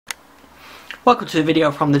Welcome to the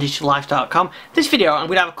video from thedigitallife.com. This video I'm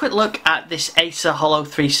going to have a quick look at this Acer Holo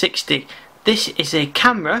 360. This is a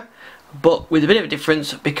camera but with a bit of a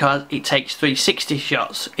difference because it takes 360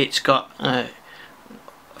 shots. It's got a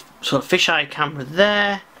sort of fisheye camera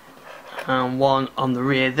there and one on the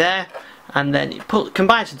rear there, and then it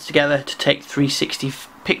combines them together to take 360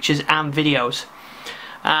 pictures and videos.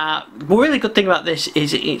 The really good thing about this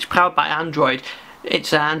is it's powered by Android.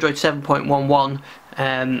 It's an Android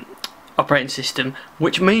 7.11 operating system,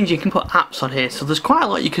 which means you can put apps on here. So there's quite a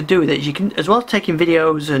lot you can do with it. You can, as well as taking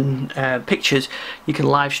videos and pictures, you can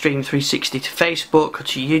live stream 360 to Facebook or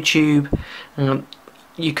to YouTube.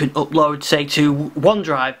 You can upload, say, to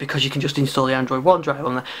OneDrive because you can just install the Android OneDrive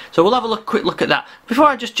on there. So we'll have a quick look at that. Before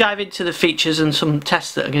I just dive into the features and some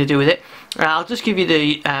tests that I'm going to do with it, I'll just give you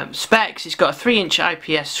the specs. It's got a 3-inch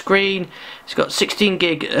IPS screen. It's got 16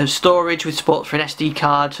 gig of storage with support for an SD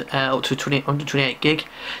card up to 128 gig.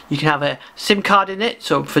 You can have a SIM card in it,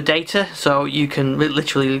 so for data, so you can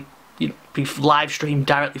literally be live streamed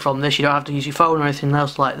directly from this. You don't have to use your phone or anything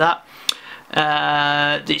else like that.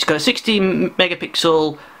 It's got a 16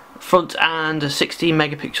 megapixel front and a 16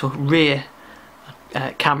 megapixel rear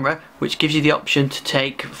camera, which gives you the option to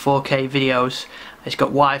take 4K videos. It's got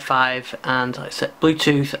Wi-Fi and, like I said,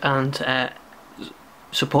 Bluetooth and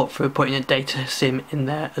support for putting a data SIM in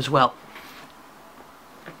there as well.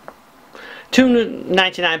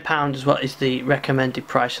 £299 is what is the recommended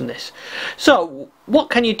price on this. So what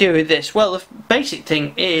can you do with this? Well, the basic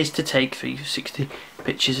thing is to take 360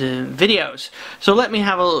 pictures and videos. So let me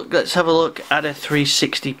have a look. Let's have a look at a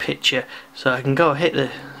 360 picture. So I can go hit the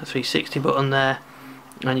 360 button there,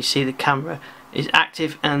 and you see the camera is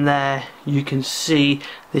active, and there you can see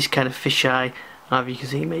this kind of fisheye. You can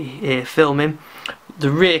see me here filming.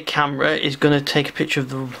 The rear camera is going to take a picture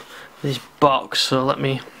of this box. So let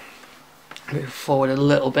me move forward a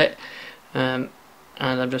little bit, and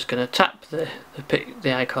I'm just going to tap the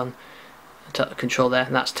icon, tap the control there,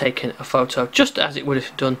 and that's taken a photo just as it would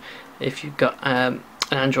have done if you've got an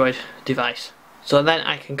Android device. So then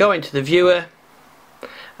I can go into the viewer,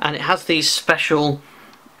 and it has these special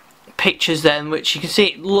pictures then, which you can see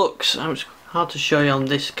it looks, it's hard to show you on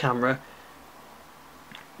this camera,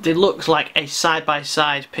 it looks like a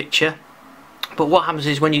side-by-side picture. But what happens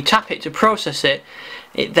is when you tap it to process it,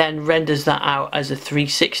 it then renders that out as a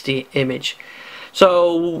 360 image.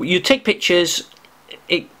 So you take pictures,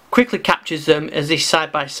 it quickly captures them as this side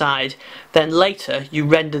by side, then later you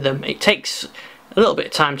render them. It takes a little bit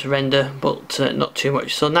of time to render, but not too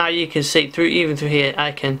much. So now you can see even through here,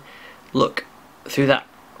 I can look through that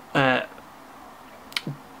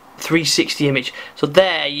 360 image. So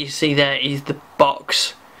there you see there is the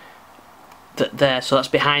box there, so that's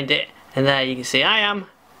behind it. And there you can see I am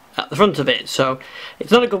at the front of it. So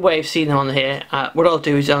it's not a good way of seeing them on here. What I'll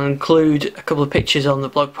do is I'll include a couple of pictures on the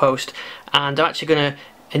blog post, and I'm actually going to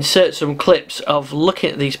insert some clips of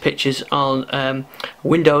looking at these pictures on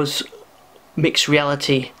Windows Mixed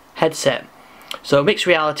Reality headset. So Mixed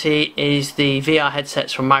Reality is the VR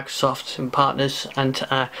headsets from Microsoft and partners, and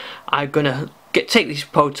I'm going to take these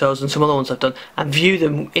photos and some other ones I've done and view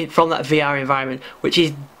them from that VR environment, which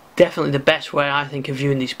is definitely the best way I think of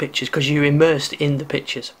viewing these pictures, because you're immersed in the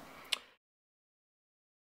pictures.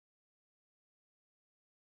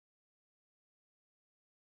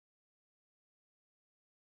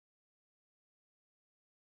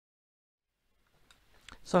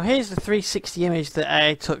 So here's the 360 image that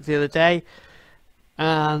I took the other day,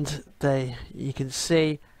 and you can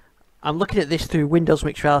see I'm looking at this through Windows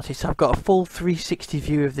Mixed Reality, so I've got a full 360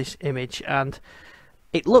 view of this image, and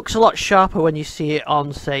it looks a lot sharper when you see it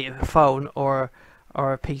on, say, a phone or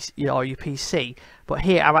a PC, or your PC. But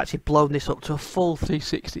here I've actually blown this up to a full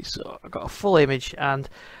 360, so I've got a full image, and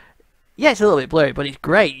yeah, it's a little bit blurry, but it's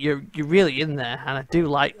great. You're really in there, and I do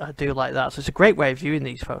like that. So it's a great way of viewing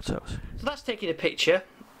these photos. So that's taking a picture.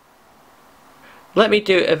 Let me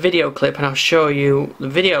do a video clip, and I'll show you what the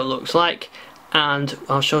video looks like, and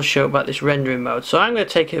I'll show about this rendering mode. So I'm going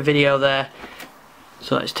to take a video there.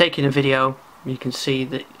 So it's taking a video. You can see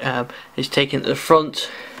that it's taken the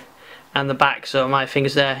front and the back, so my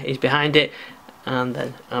fingers there is behind it, and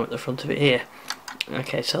then I'm at the front of it here.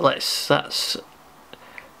 Okay, so that's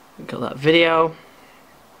got that video.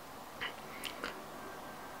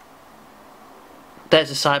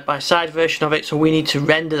 There's a side-by-side version of it, so we need to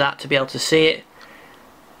render that to be able to see it.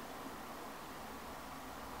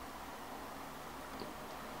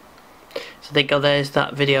 So there you go, there's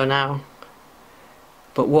that video now.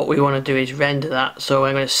 But what we want to do is render that, so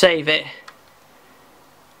I'm going to save it,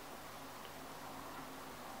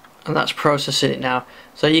 and that's processing it now.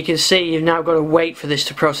 So you can see you've now got to wait for this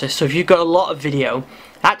to process. So if you've got a lot of video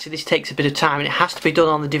Actually, this takes a bit of time, and it has to be done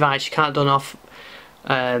on the device. You can't done off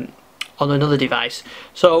on another device.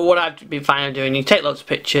 So what I've been finding doing, you take lots of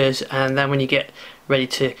pictures, and then when you get ready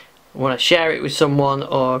to want to share it with someone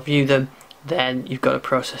or view them, then you've got to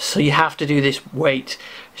process. So you have to do this wait.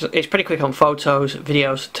 It's pretty quick on photos.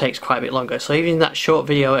 Videos takes quite a bit longer. So even that short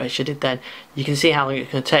video as you did then, you can see how long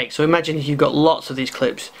it's going to take. So imagine if you've got lots of these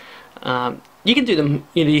clips. You can do them,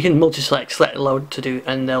 you can multi-select, select a load to do,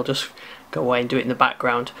 and they'll just go away and do it in the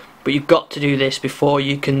background. But you've got to do this before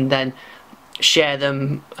you can then share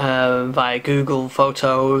them via Google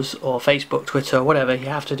Photos or Facebook, Twitter, whatever. You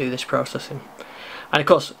have to do this processing. And of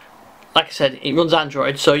course, like I said, it runs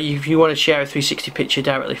Android, so if you want to share a 360 picture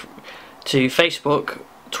directly to Facebook,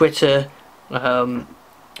 Twitter,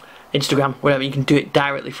 Instagram, whatever, you can do it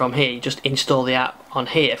directly from here. You just install the app on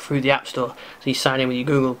here through the App Store. So you sign in with your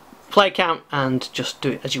Google Play account and just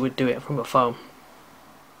do it as you would do it from a phone.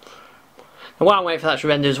 And while I'm waiting for that to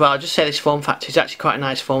render as well, I'll just say this form factor is actually quite a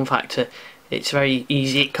nice form factor. It's very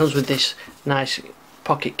easy. It comes with this nice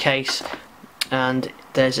pocket case, and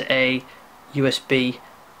there's a USB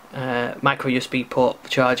micro USB port for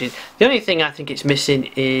charging. The only thing I think it's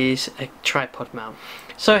missing is a tripod mount.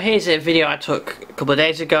 So here's a video I took a couple of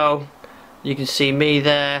days ago. You can see me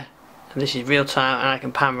there, and this is real time, and I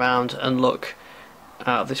can pan around and look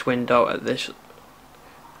out of this window at this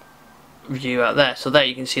view out there. So there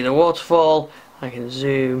you can see the waterfall. I can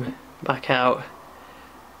zoom back out,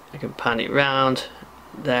 I can pan it round,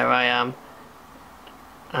 there I am,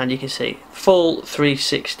 and you can see full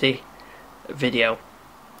 360 video.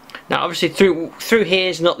 Now obviously through here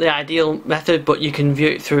is not the ideal method, but you can view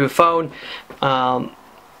it through a phone,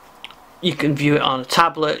 you can view it on a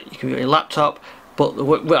tablet, you can view it on a laptop, but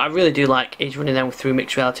what I really do like is running them through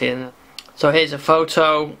mixed reality. And so here's a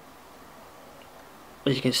photo,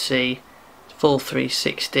 as you can see, full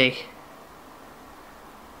 360,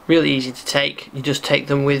 really easy to take. You just take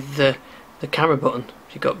them with the camera button.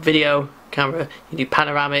 You've got video, camera, you do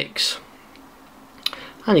panoramics,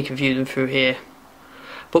 and you can view them through here.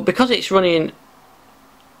 But because it's running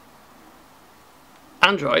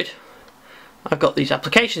Android, I've got these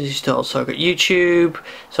applications installed. So I've got YouTube,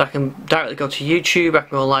 so I can directly go to YouTube, I can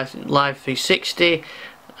go live 360,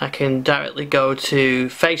 I can directly go to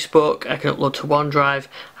Facebook, I can upload to OneDrive.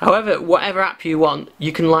 However, whatever app you want,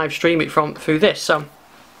 you can live stream it through this. So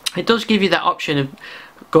it does give you that option of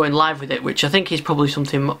going live with it, which I think is probably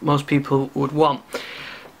something most people would want.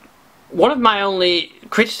 One of my only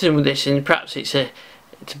criticism with this, and perhaps it's a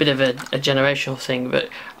bit of a generational thing, but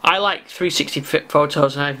I like 360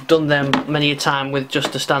 photos, and I've done them many a time with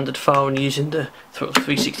just a standard phone using the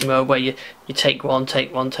 360 mode where you take one,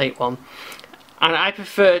 take one, take one. And I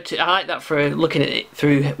like that for looking at it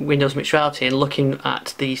through Windows Mixed Reality and looking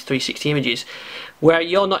at these 360 images where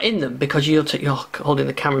you're not in them because you're holding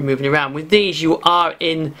the camera moving around. With these you are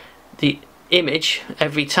in the image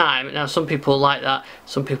every time. Now some people like that,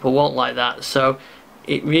 some people won't like that, so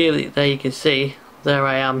it really, there you can see, there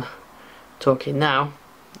I am talking now,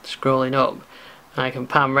 scrolling up, and I can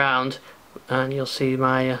pan round and you'll see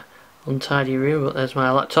my untidy room, but there's my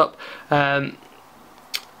laptop.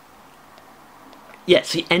 Yeah,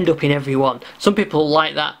 so you end up in every one. Some people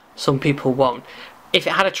like that, some people won't. If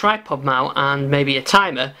it had a tripod mount and maybe a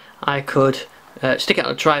timer, I could stick it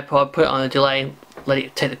on a tripod, put it on a delay, let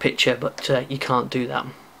it take the picture, but you can't do that.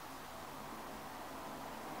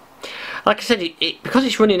 Like I said, because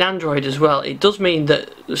it's running Android as well, it does mean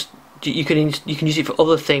that you can use it for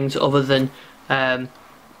other things other than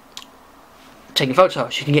taking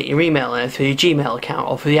photos. You can get your email in through your Gmail account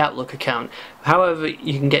or through the Outlook account. However,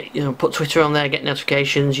 you can get, put Twitter on there, get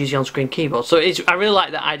notifications, use the on-screen keyboard. So I really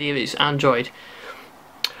like that idea of it's Android.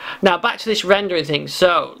 Now back to this rendering thing.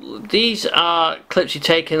 So these are clips you've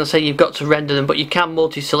taken. Let's say you've got to render them, but you can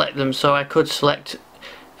multi-select them. So I could select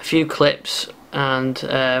a few clips and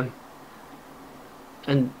tell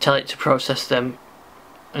it to process them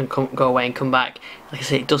and go away and come back. Like I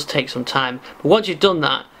say, it does take some time. But once you've done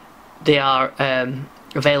that, they are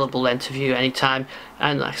available then to view anytime,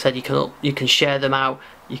 and like I said, you can share them out,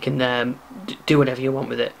 you can do whatever you want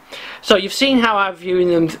with it. So you've seen how I'm viewing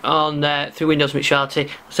them on through Windows Mixed Reality.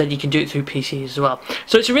 I said you can do it through PCs as well.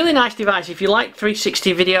 So it's a really nice device. If you like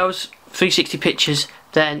 360 videos, 360 pictures,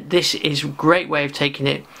 then this is a great way of taking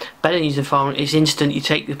it. Better than using a phone. It's instant. You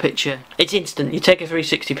take the picture. It's instant. You take a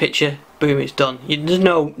 360 picture, boom, it's done. There's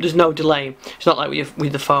no delay. It's not like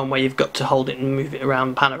with the phone where you've got to hold it and move it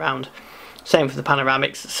around, pan around. Same for the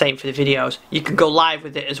panoramics, same for the videos. You can go live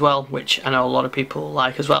with it as well, which I know a lot of people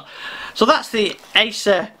like as well. So that's the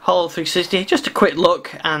Acer Holo 360, just a quick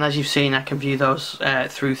look, and as you've seen I can view those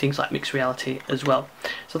through things like mixed reality as well.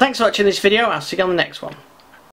 So thanks for watching this video, I'll see you on the next one.